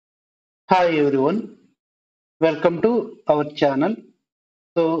Hi everyone, welcome to our channel.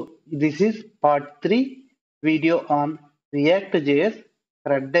 So this is part 3 video on ReactJS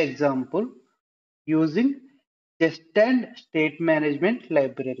CRUD example using Zustand state management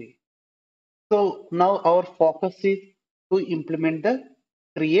library. So now our focus is to implement the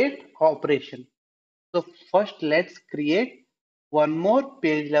create operation. So first let's create one more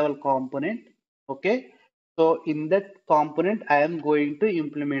page level component. Okay. So in that component, I am going to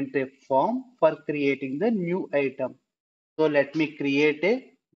implement a form for creating the new item. So let me create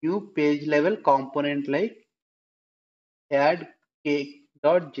a new page level component like add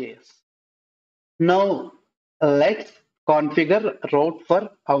cake.js. Now let's configure route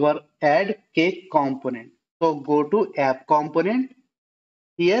for our add cake component. So go to app component.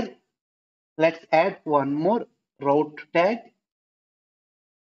 Here let's add one more route tag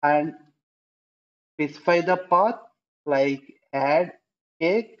and specify the path like add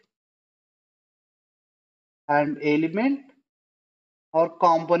cake and element or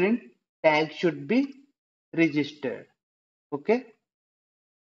component tag should be registered. Okay.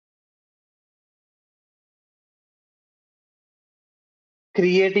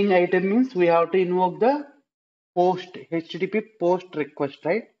 Creating item means we have to invoke the post HTTP post request,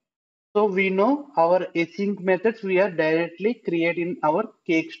 right? So we know our async methods we are directly create in our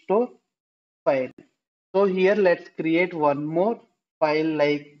cake store file. So here let's create one more file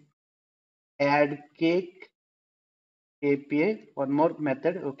like add cake API, one more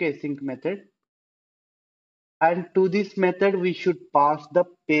method, okay, async method. And to this method, we should pass the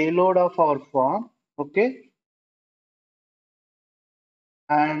payload of our form, okay,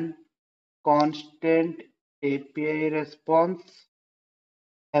 and constant API response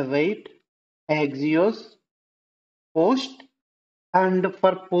await Axios post. And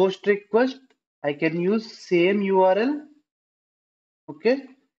for post request, I can use same URL, okay.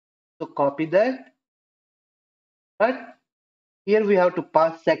 So copy that, but here we have to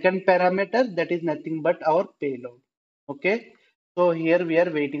pass second parameter that is nothing but our payload, okay. So here we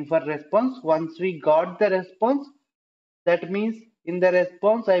are waiting for response. Once we got the response, that means in the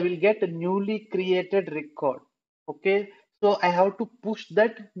response I will get a newly created record. Okay, so I have to push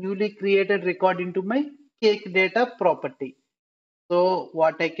that newly created record into my cake data property. So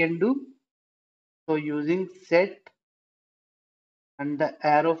what I can do, so using set and the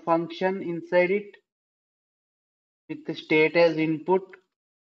arrow function inside it with the state as input.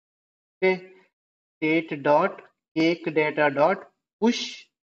 Okay, state dot cake data dot push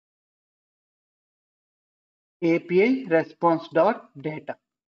API response dot data.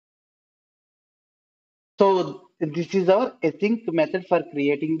 So this is our async method for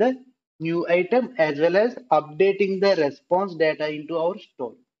creating the new item as well as updating the response data into our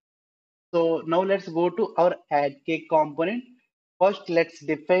store. So now let's go to our add cake component. First, let's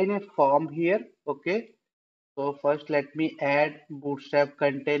define a form here. Okay. So first, let me add bootstrap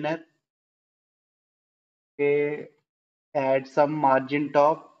container. Okay. Add some margin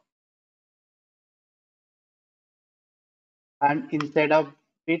top, and instead of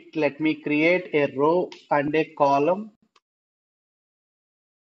it, let me create a row and a column.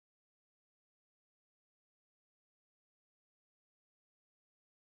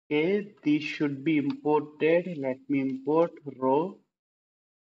 Okay, these should be imported. Let me import row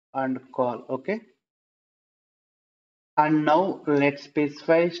and call. Okay. And now let's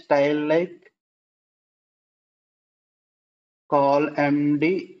specify style like call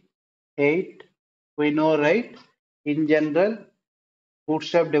MD8. We know, right? In general,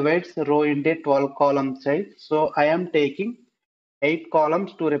 Bootstrap divides row into 12 column size. So I am taking 8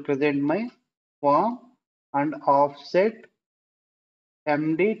 columns to represent my form and offset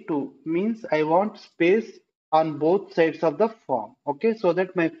MD2 means I want space on both sides of the form. Okay, so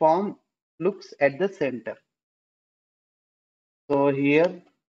that my form looks at the center. So here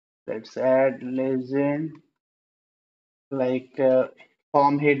let's add legend like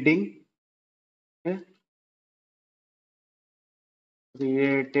form heading. Okay.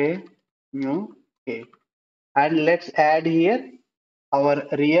 Create a new cake and let's add here our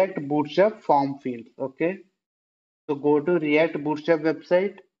React Bootstrap form field. Okay, so go to React Bootstrap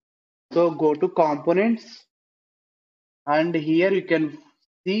website. So go to components and here you can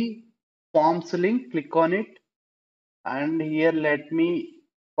see forms link. Click on it and here let me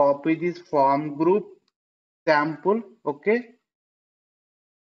copy this form group sample. Okay,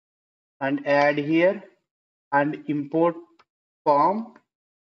 and add here and import form.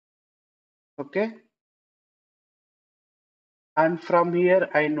 Okay, and from here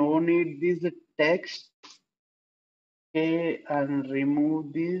I no need this text. Okay, and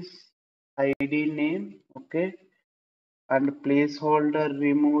remove this ID name. Okay, and placeholder,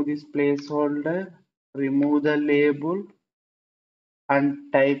 remove this placeholder, remove the label,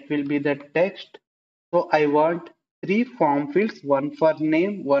 and type will be the text. So I want three form fields, one for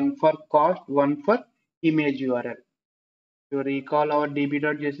name, one for cost, one for image URL. You recall our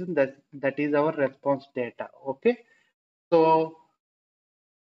db.json, that is our response data. Okay. So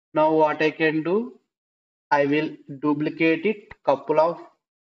now what I can do, I will duplicate it couple of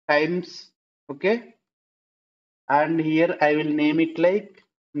times. Okay. And here I will name it like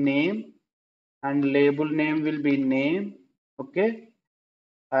name, and label name will be name. Okay.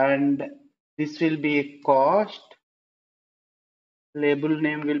 And this will be a cost, label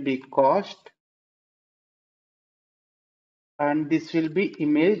name will be cost, and this will be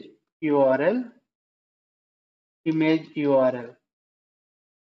image URL.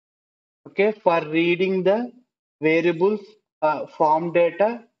 Okay, for reading the variables form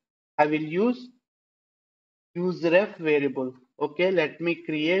data, I will useref variable. Okay, let me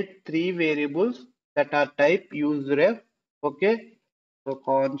create three variables that are type useref. Okay, so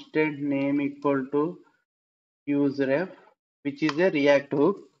constant name equal to useref, which is a React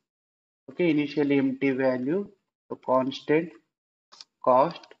hook. Okay, initially empty value. So constant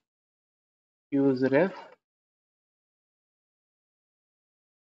cost useref,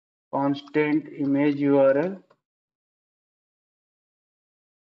 constant image URL,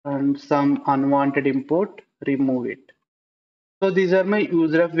 and some unwanted import, remove it. So these are my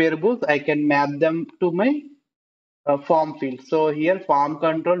user of variables. I can map them to my form field. So here form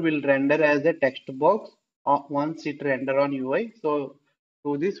control will render as a text box once it render on UI. So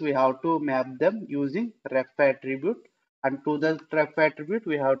to this we have to map them using ref attribute, and to the ref attribute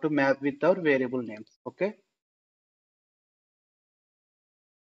we have to map with our variable names. Okay.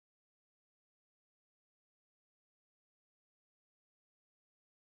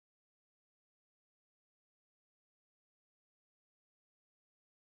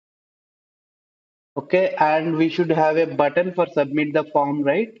 Okay, and we should have a button for submit the form,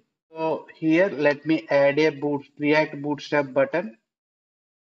 right? So here let me add a React Bootstrap button.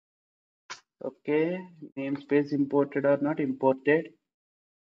 Okay, namespace imported or not imported,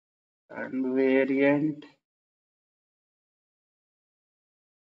 and variant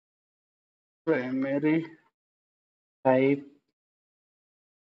primary type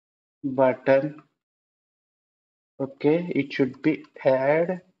button. Okay, it should be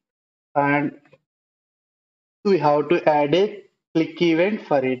add, and we have to add a click event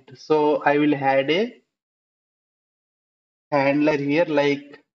for it. So I will add a handler here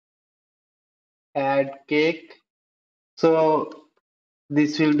like add cake. So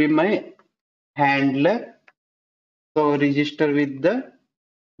this will be my handler. So register with the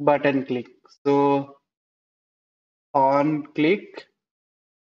button click. So on click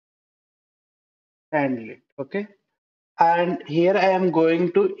handle it. Okay. And here I am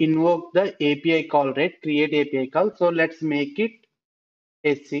going to invoke the API call, right? Create API call. So let's make it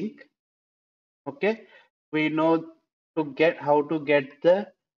async. Okay. We know to get how to get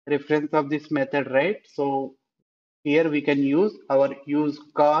the reference of this method, right? So here we can use our use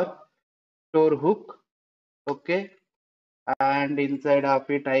car store hook. Okay. And inside of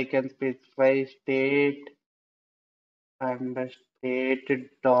it, I can specify state and the state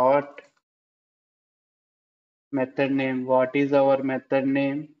dot method name. What is our method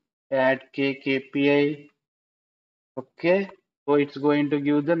name? Add cake API. Okay, so it's going to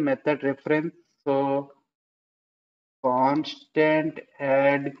give the method reference. So constant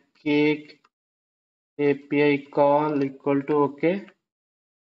add cake API call equal to okay.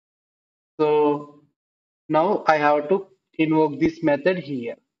 So now I have to invoke this method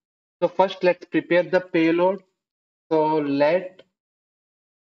here. So first let's prepare the payload. So let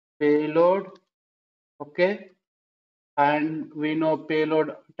payload, okay, and we know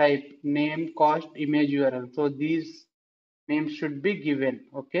payload type name, cost, image URL. So these names should be given.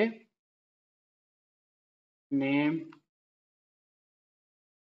 Okay, name,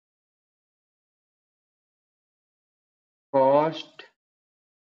 cost,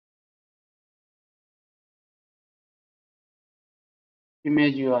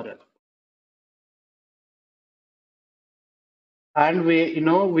 image URL. And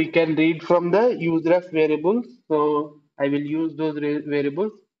we can read from the useref variables. So I will use those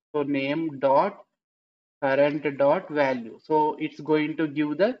variables. So name dot current dot value, so it's going to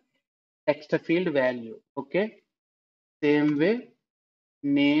give the text field value. Okay, same way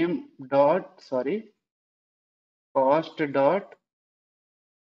name dot cost dot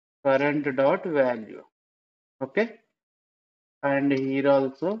current dot value. Okay, and here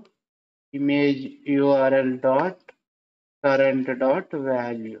also image URL dot current dot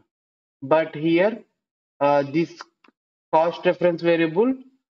value. But here this cost reference variable,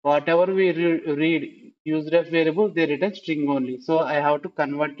 whatever we read useref variable, they return string only. So I have to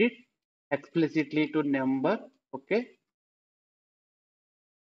convert it explicitly to number. Okay,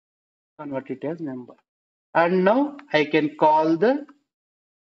 convert it as number. And now I can call the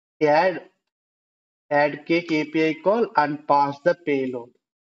add cake API call and pass the payload.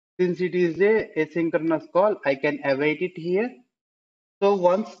 Since it is a asynchronous call, I can await it here. So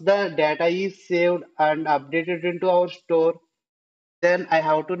once the data is saved and updated into our store, then I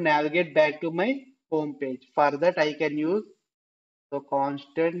have to navigate back to my home page. For that, I can use the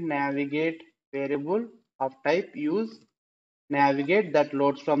constant navigate variable of type use navigate that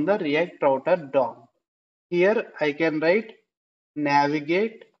loads from the React router DOM. Here I can write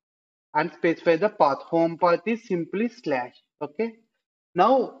navigate and specify the path. Home path is simply slash. Okay.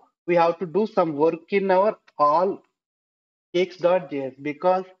 Now we have to do some work in our all cakes.js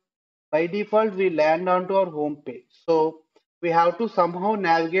because by default we land onto our home page. So we have to somehow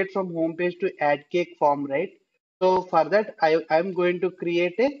navigate from home page to add cake form, right? So for that I'm going to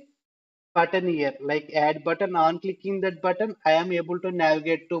create a button here like add button. On clicking that button I am able to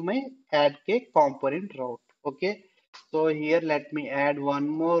navigate to my add cake component route. Okay, so here let me add one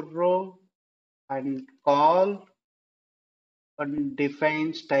more row and call and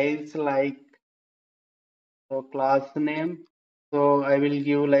define styles like so class name. So I will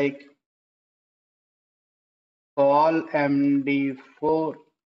give like call md4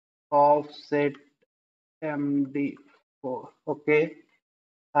 offset md4. Okay,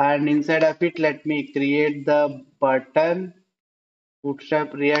 and inside of it let me create the button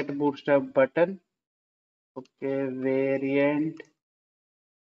bootstrap react bootstrap button. Okay, variant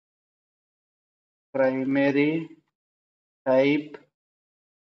primary type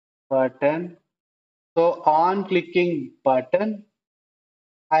button. So on clicking button,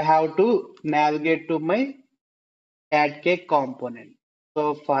 I have to navigate to my add cake component.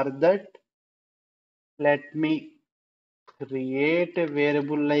 So for that, let me create a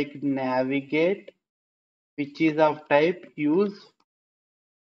variable like navigate, which is of type use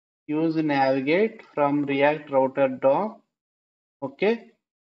navigate from React router DOM. Okay.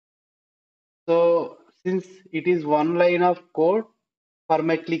 So since it is one line of code for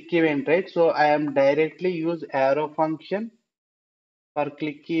my click event, right? So I am directly use arrow function for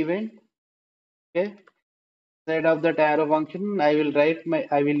click event. Okay. Instead of that arrow function, I will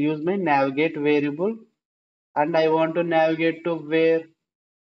use my navigate variable and I want to navigate to where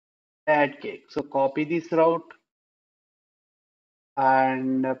add cake. So copy this route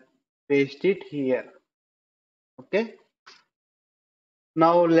and paste it here. Okay.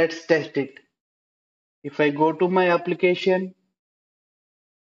 Now let's test it. If I go to my application,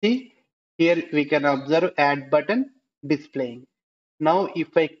 see here we can observe add button displaying. Now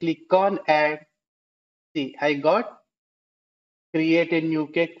if I click on add, see I got create a new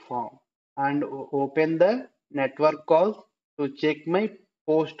cake form and open the network calls to check my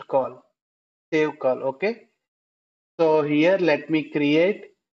post call, save call. Okay. So here let me create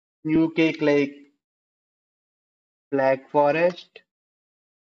new cake like Black Forest,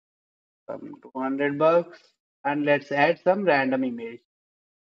 some $200, and let's add some random image.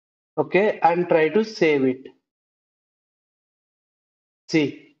 Okay, and try to save it.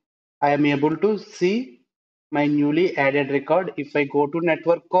 See, I am able to see my newly added record. If I go to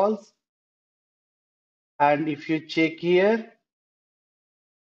network calls and if you check here,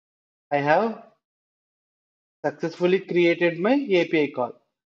 I have successfully created my API call.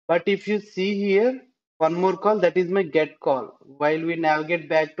 But if you see here, one more call, that is my get call. While we navigate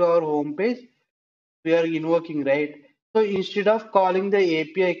back to our home page, we are invoking, right? So instead of calling the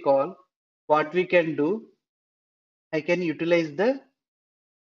API call, what we can do, I can utilize the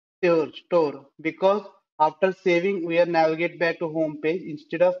store because after saving, we are navigate back to home page.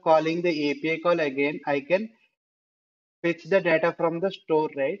 Instead of calling the API call again, I can fetch the data from the store,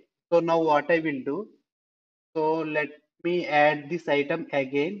 right? So now what I will do, so let me add this item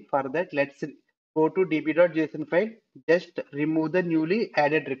again. For that, let's go to db.json file. Just remove the newly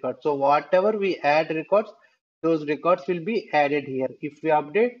added record. So whatever we add records, those records will be added here. If we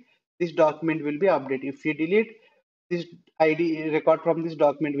update, this document will be updated. If we delete, this ID record from this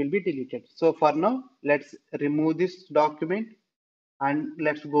document will be deleted. So for now, let's remove this document and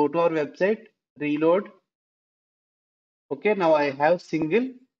let's go to our website, reload. Okay, now I have single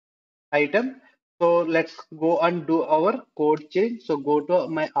item. So let's go and do our code change. So go to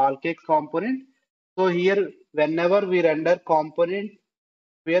my all cakes component. So here, whenever we render component,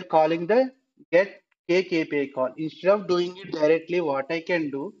 we are calling the get cake API call. Instead of doing it directly, what I can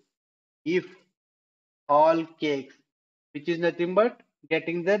do, if all cakes, which is nothing but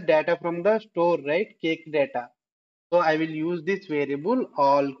getting the data from the store, right? Cake data. So I will use this variable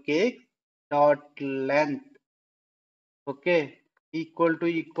all cakes dot length, okay, equal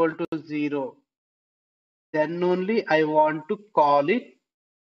to 0. Then only I want to call it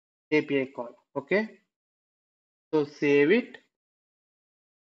API call. Okay, so save it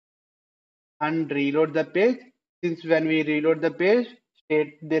and reload the page. Since when we reload the page,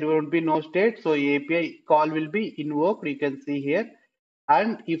 state there won't be no state, so API call will be invoked. You can see here.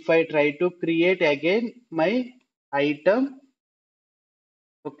 And if I try to create again my item,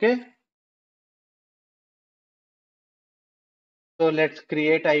 okay, so let's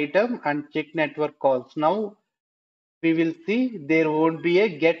create item and check network calls. Now we will see there won't be a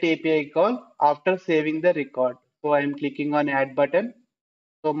get API call after saving the record. So I'm clicking on add button.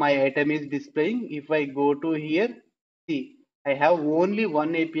 So my item is displaying. If I go to here, see, I have only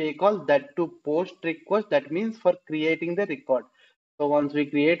one API call, that to post request. That means for creating the record. So once we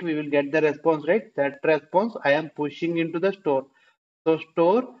create, we will get the response, right? That response I am pushing into the store. So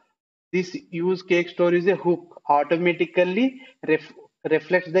store, this use cake store is a hook, automatically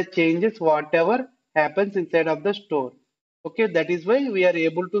reflects the changes whatever happens inside of the store. Okay, that is why we are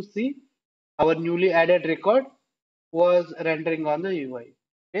able to see our newly added record was rendering on the UI.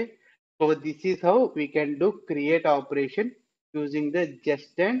 Okay, so this is how we can do create operation using the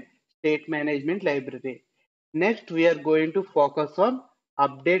Zustand state management library. Next, we are going to focus on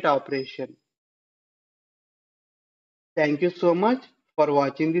update operation. Thank you so much for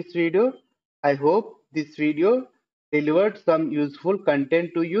watching this video. I hope this video delivered some useful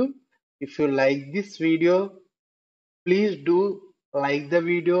content to you. If you like this video, please do like the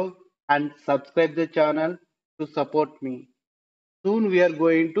video and subscribe the channel to support me. Soon we are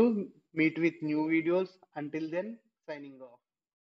going to meet with new videos. Until then, signing off.